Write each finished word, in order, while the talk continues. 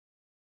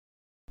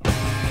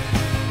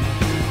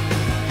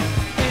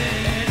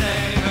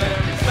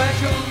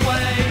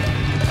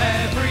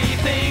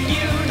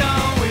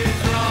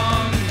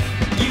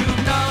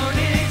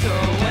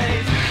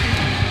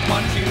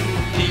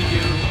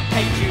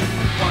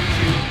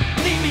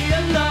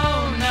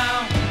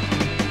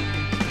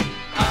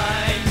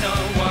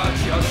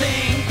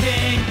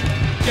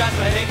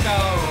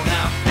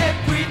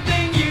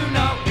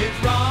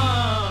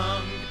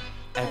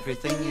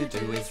Everything you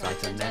do is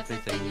right and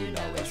everything you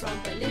know is wrong.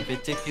 Believe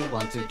it if you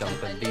want to, don't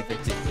believe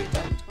it if you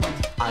don't.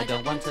 I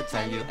don't want to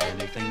tell you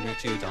anything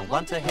that you don't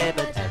want to hear,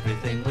 but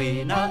everything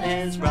we know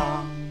is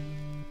wrong.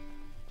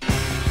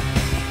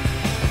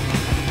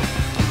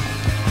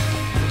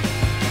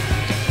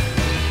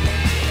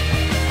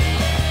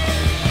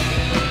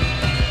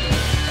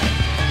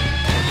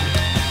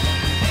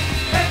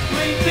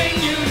 Everything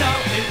you know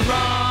is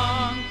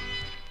wrong.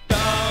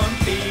 Don't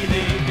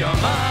believe your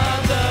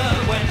mother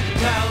when she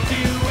tells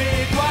you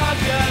it was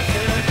just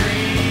a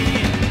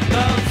dream.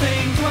 Those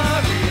things were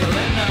real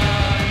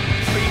enough.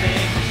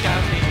 Screaming,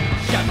 shouting,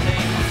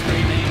 shouting,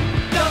 screaming.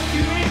 Don't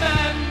you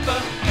remember?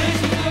 This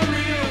is the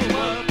real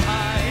world.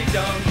 I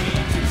don't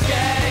mean to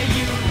scare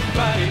you,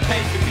 but it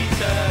pays to be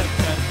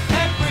certain.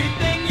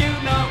 Everything you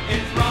know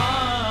is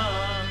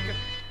wrong.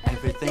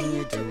 Everything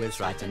you do is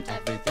right and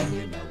everything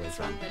you know is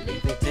wrong.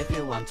 Believe it if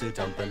you want to,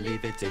 don't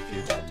believe it if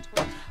you don't.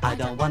 I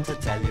don't want to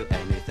tell you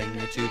anything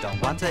that you don't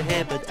want to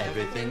hear, but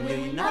everything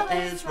you know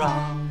is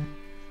wrong.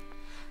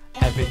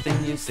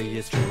 Everything you see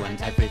is true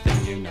and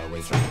everything you know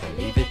is wrong.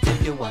 Believe it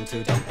if you want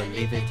to, don't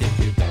believe it if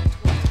you don't.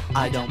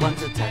 I don't want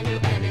to tell you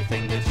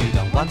anything that you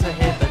don't want to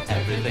hear, but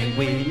everything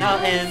we know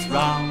is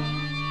wrong.